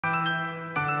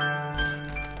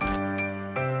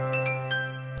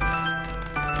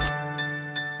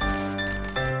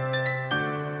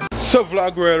So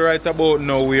vlog world, right about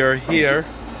now we are here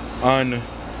and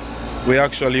we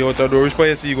actually out the door. Which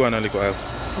place you going to look at?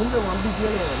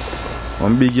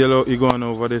 One big yellow iguana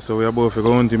over there, so we are about to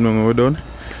go hunt him now we're done.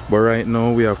 But right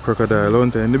now we have crocodile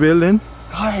hunter in the building.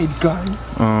 Hide, guys.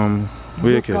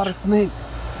 We catch got a snake.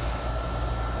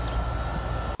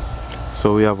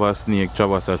 So we have a snake.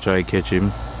 Travis are try catch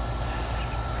him.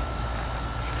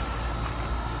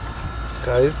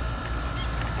 Guys,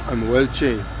 I'm well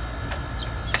chained.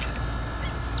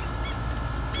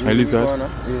 Hey, listen.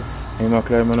 I'm a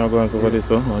climb and I'm going over this.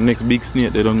 So next big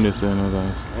snake they don't this, you know,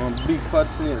 guys. Big fat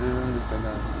snake they don't this,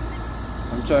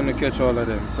 guys. I'm trying to catch all of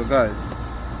them. So guys,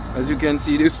 as you can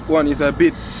see, this one is a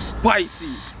bit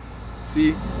spicy.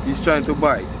 See, he's trying to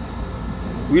bite.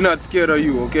 We're not scared of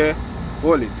you, okay?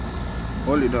 Hold it.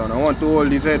 Hold it down. I want to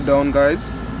hold his head down, guys,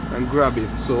 and grab him.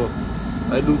 So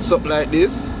I do something like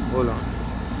this. Hold on.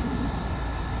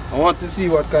 I want to see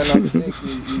what kind of snake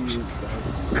you use.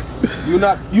 You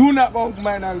not going to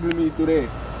mind angle me today.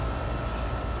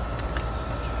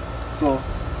 So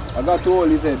I got to hold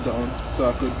his head down so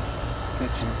I could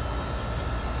catch him.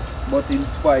 But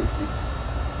it's spicy.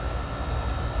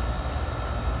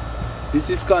 This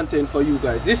is content for you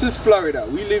guys. This is Florida.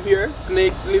 We live here.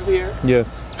 Snakes live here. Yes.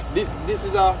 This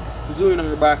is a zoo in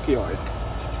our backyard.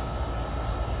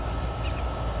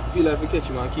 I feel like we catch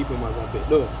him and keep him as a pet.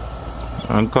 Though.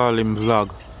 And call him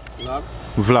Vlog. Vlog?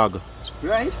 Vlog.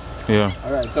 Right? Yeah.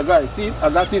 Alright, so guys, see, I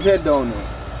got his head down now.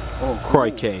 Oh,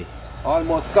 crikey.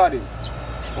 Almost got him.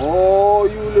 Oh,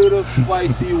 you little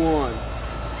spicy one.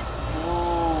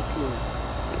 Okay.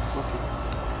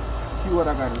 See what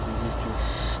I got to do with you.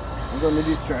 I'm going to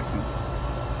distract you.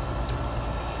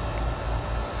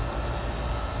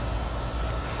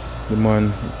 The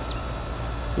man.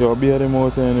 Yo, be at the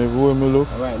mountain and everywhere me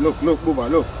look. Alright, look, Booba,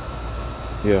 look.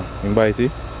 Yeah, him bite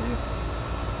it. Yeah.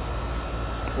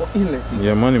 What he let it?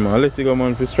 Yeah, man, let it go,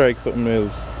 man, to strike something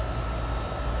else.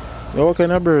 Yo, what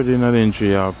kind of bird in that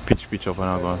tree? Pitch up and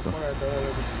all that stuff.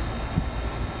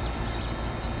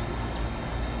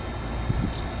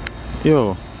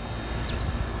 Yo.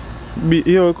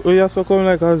 You have to come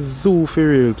like a zoo for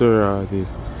real to Raggy.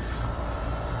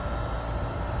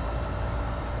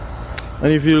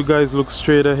 And if you guys look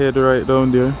straight ahead right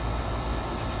down there,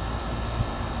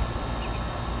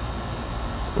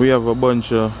 we have a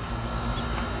bunch of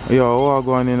what are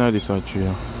going in this tree?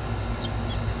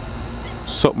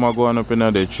 Something are going up in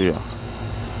that tree.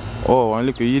 Oh, and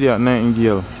look at idiot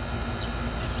nightingale.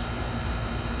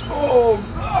 Oh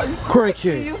God!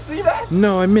 Crikey! You see that?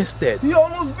 No, I missed it. He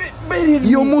almost bit me.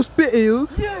 You almost bit you?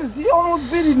 Yes, he almost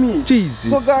bit me. Jesus.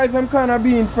 So guys, I'm kind of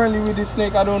being friendly with this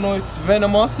snake. I don't know if it's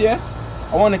venomous, yeah?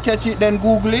 I want to catch it, then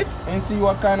Google it and see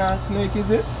what kind of snake is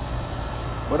it.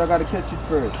 But I got to catch it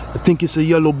first. I think it's a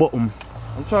yellow bottom.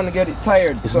 I'm trying to get it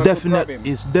tired. It's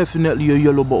definitely a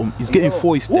yellow bottom. It's getting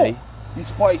foisty. He's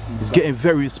spicy. He's getting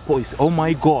very spicy. Oh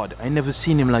my God, I never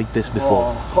seen him like this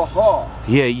before.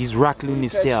 Yeah, he's rattling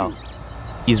his tail.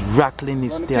 He's rattling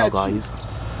his tail, guys.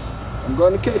 I'm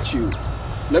gonna catch you.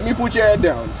 Let me put your head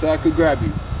down so I could grab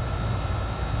you.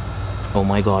 Oh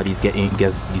my God, he's getting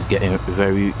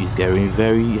very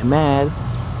mad.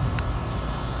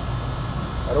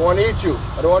 I don't want to hit you.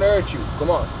 I don't want to hurt you. Come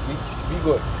on, be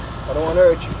good. I don't want to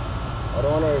hurt you. I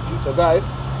don't want to hurt you. So guys,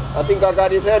 I think I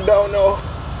got his head down now.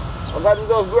 I got to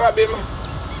just grab him.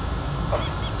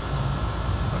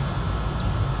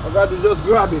 I got to just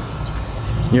grab him.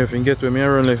 Yeah, if you can get with me, I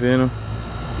run like you know.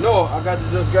 No, I got to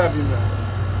just grab him now.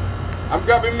 I'm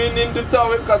grabbing him in the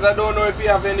towel because I don't know if he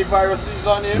have any viruses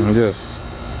on him. Yes.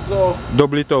 So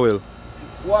double towel.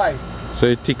 Why? So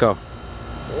it thicker.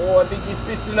 Oh, I think he's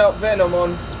pissing out venom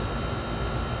on.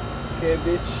 Okay,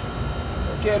 bitch.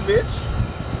 Okay, bitch.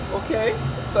 Okay.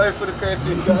 Sorry for the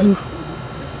cursing, guys.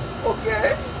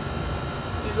 Okay.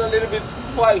 She's a little bit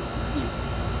feisty.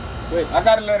 Wait, I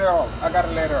gotta let her out.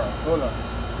 Hold on.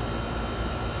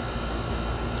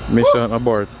 Mission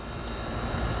abort.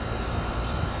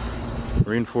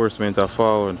 Reinforcement are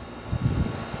forward.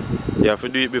 You have to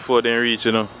do it before they reach,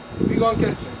 you know. We gonna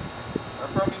catch him. I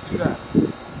promise you that. We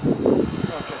gonna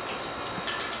catch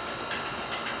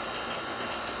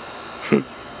him.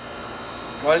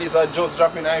 While he's just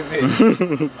dropping IV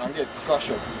and get scotch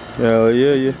up.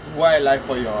 Yeah. Wildlife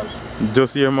for y'all.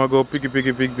 Just hear him go pick.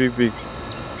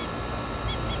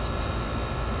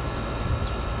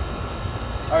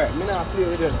 Alright, me now play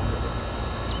with it.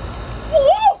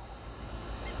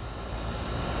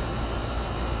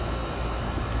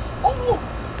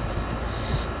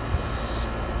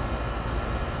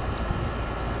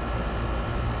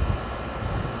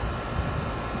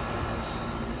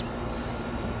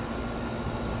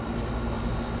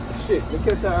 shit. I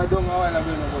catch her down a while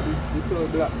ago, but it's all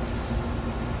black.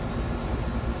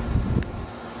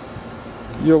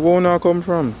 Yo, where now come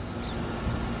from?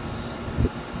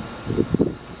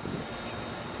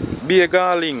 Be a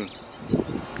garling.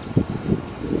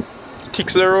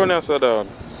 Kicks the run so dog.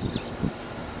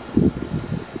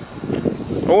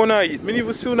 I wanna eat. Me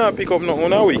even soon I pick up nothing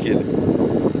on a wicked.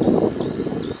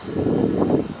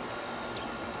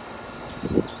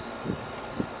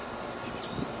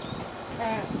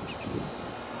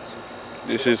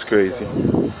 This is crazy.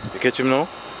 You catch him now?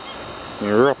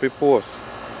 You wrap it post.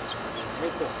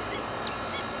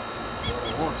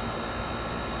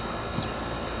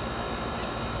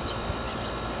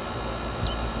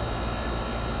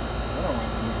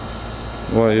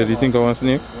 Why? Do you think I want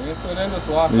snake? Yeah, so then just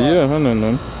walk yeah, I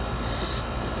know.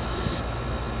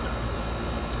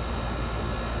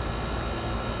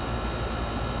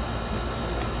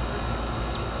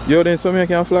 Yo, then something I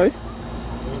can fly?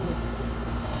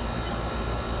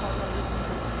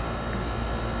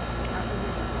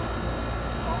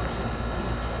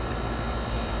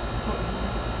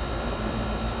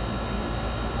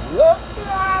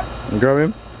 Grab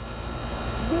him?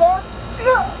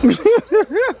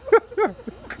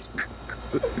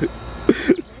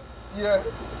 Yeah.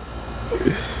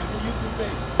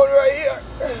 Right here.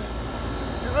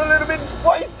 It's a little bit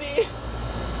spicy.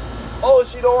 Oh,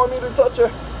 she don't want me to touch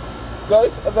her.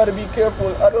 Guys, I gotta be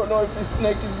careful. I don't know if this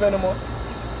snake is venomous.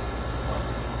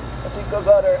 I think I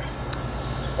got her.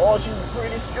 Oh, she's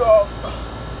pretty strong.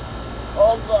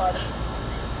 Oh God.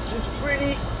 She's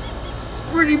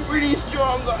pretty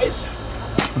strong, guys.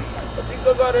 I think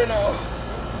I got her now.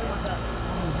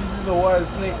 This is a wild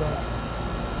snake, man.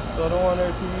 So I don't want her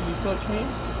to really touch me,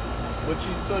 but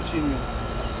she's touching me.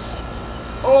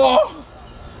 Oh!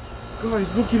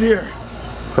 Guys, look in here.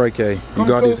 Crikey, you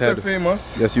got his head.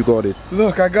 Famous. Yes, you got it.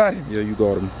 Look, I got him. Yeah, you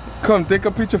got him. Come, take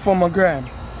a picture for my gram.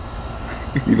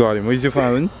 You got him. Where's your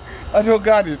phone? I don't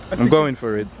got it. I'm going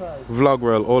for it. Vlog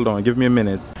world, hold on, give me a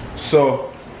minute.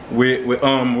 So we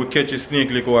catch a snake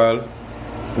like a while.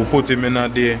 We put him in a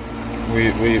day.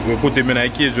 We put him in a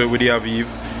cage where we have Eve.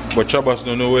 But Chabas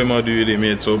don't know where I'm do with him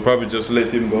yet, so probably just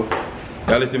let him go.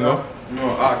 Yeah, let him go? No,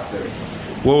 ask him.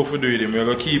 What we do with him? We're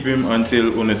gonna keep him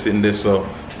until we're sitting there, so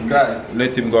guys,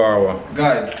 let him go hour.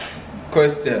 Guys,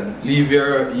 question. Leave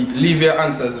your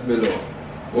answers below.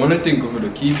 What do you think of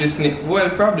it? Keep this snake? Well,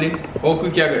 probably. How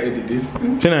quick you gonna edit this?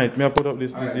 Tonight, me I put up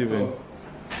this evening. So,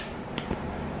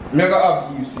 me gonna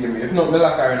have Eve see me. If not, me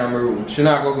lock her in my room. She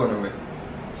not gonna go nowhere.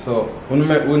 So, we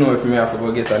know if me have to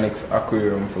go get an next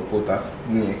aquarium for put a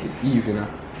snake if Eve, you know.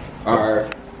 Or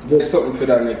get something for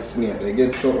that next snake. They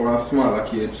get something a smaller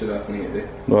cage for that snake there.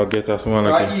 No, get a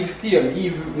smaller cage. Eve tame.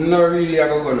 Eve not really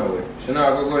gonna go nowhere. She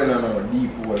not gonna go in a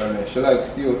deep hole and there. She like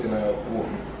stay out in her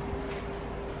open.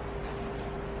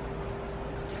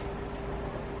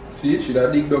 See, she da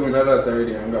dig down in that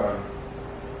already and gone.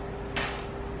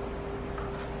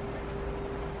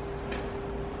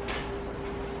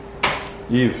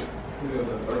 Eve.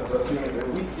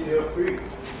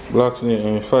 Black snake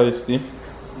and feisty.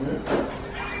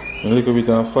 A little bit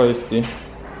of feisty.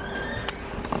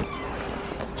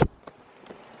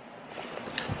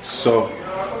 So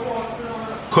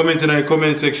comment in the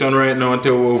comment section right now and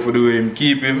tell what to do with him,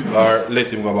 keep him or let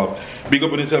him go back. Big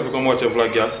up on yourself and come watch your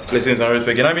vlog, yeah. Blessings and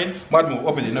respect. You know what I mean? Mad move,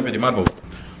 up it, mad move.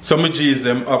 Some G's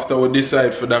them after we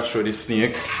decide for that show the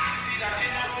snake.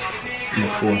 My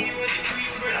phone.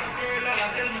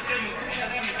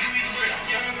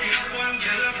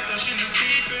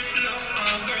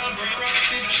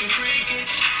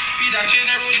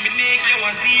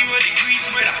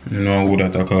 You know who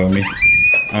that call me.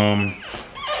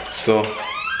 So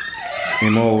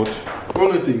him out.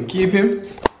 Only thing, keep him.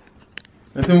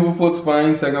 Let him put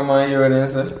spine Instagram on here and then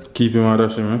say. Keep him or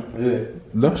dash him, eh? Yeah.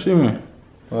 Dash him, eh?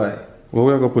 Why? Where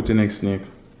we gonna put the next snake?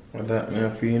 Well, that me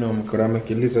feel, you know, I could make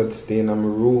a lizard stay in my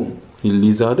room. A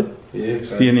lizard? Yeah.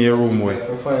 Stay in your room, where? If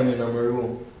I find in my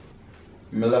room.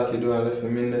 I lock the door and left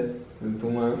him in there.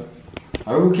 Tomorrow.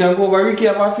 Or we can go over, Ricky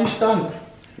have a fish tank.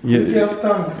 Yeah, Ricky have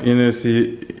tank. You know,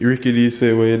 see, Ricky did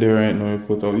say where you're there right now, you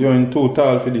put up. You're in too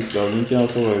tall for this dog, you can't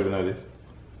survive in this.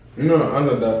 No, I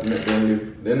know that make them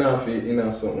live. They're not fit in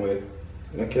or something way.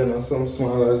 They can have something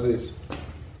small as this.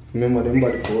 Remember them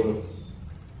body photo.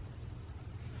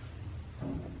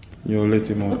 You let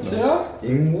him out What's now. that?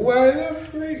 In wild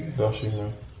freak. Dash him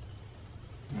now.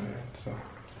 Alright, so.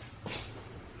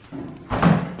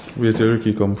 Wait till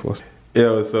Ricky come first.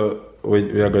 Yeah, so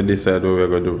we are going to decide what we are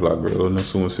going to do vlog, bro. Don't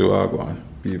soon see what I go on.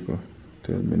 People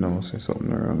tell me now, say something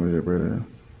wrong with your brother.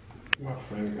 My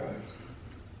friend, guys.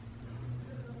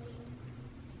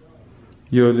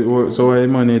 Yo, so why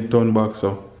man need turn back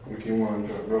so? Make him one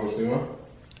drop, bro, see man?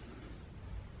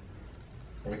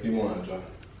 Make him one drop.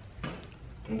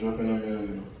 I'm dropping on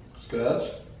me,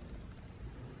 scratch.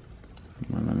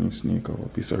 Man, I need snake have a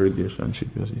piece of relationship,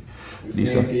 you see.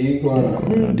 This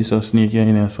This a snake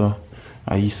in here, so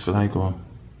I used to like one.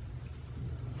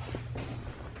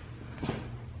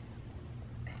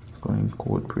 Going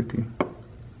cold pretty.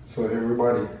 So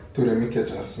everybody, today me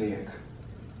catch a snake.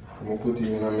 I'm gonna put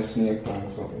him in my snake tank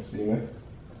or something, see me?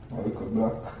 I look at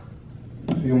black.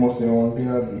 You must say one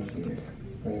garden snake.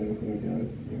 Anything you can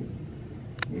see him.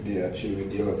 We did a chill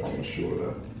with the other on my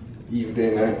shoulder. If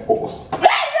they like post.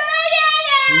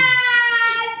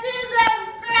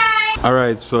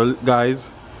 Alright, so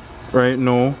guys, right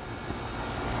now,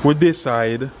 we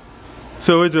decide,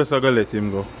 so we just gonna let him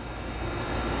go.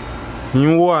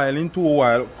 In too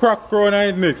wild, crack crown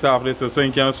and next after this so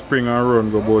he can spring and run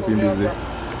go both in busy.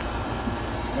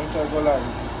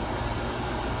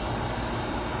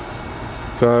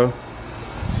 So,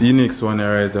 see next one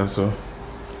right there, so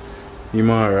him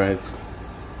alright.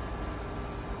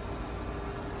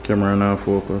 Camera now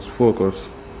focus.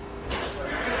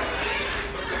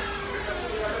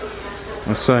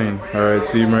 A sign. Alright,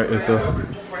 see him right there, so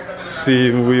see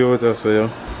him way out there, so yeah.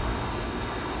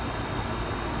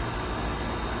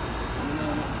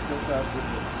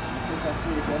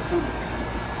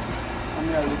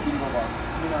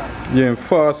 Yeah, I'm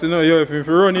fast, you know, yo, if you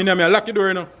run in there, I lock the door,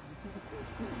 you know.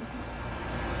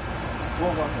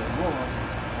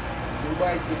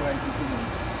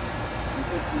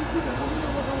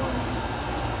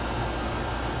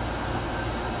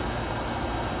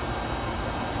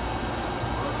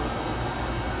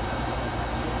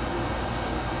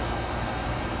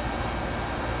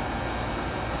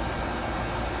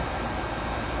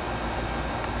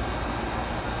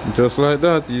 Just like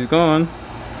that, he's gone.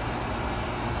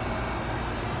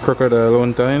 Crocodile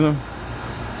one time, you know?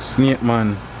 Snake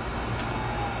man.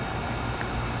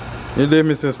 You there,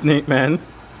 Mr. Snake man?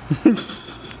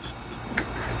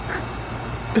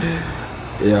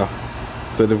 Yeah.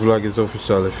 So the vlog is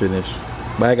officially finished.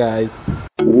 Bye guys.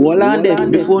 Hold on there,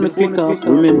 before we click off,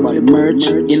 remember the merch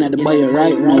in the bio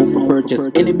right now for purchase.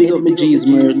 Any Big Up My G's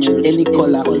merch, any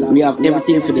color, we have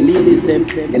everything for the ladies them,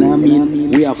 you know what I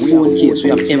mean? We have phone case, we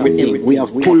have everything, we have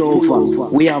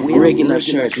pullover, we have regular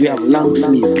shirt, we have long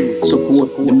sleeve.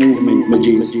 Support the movement, my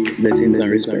G's. Blessings and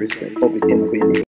respect. Up it in.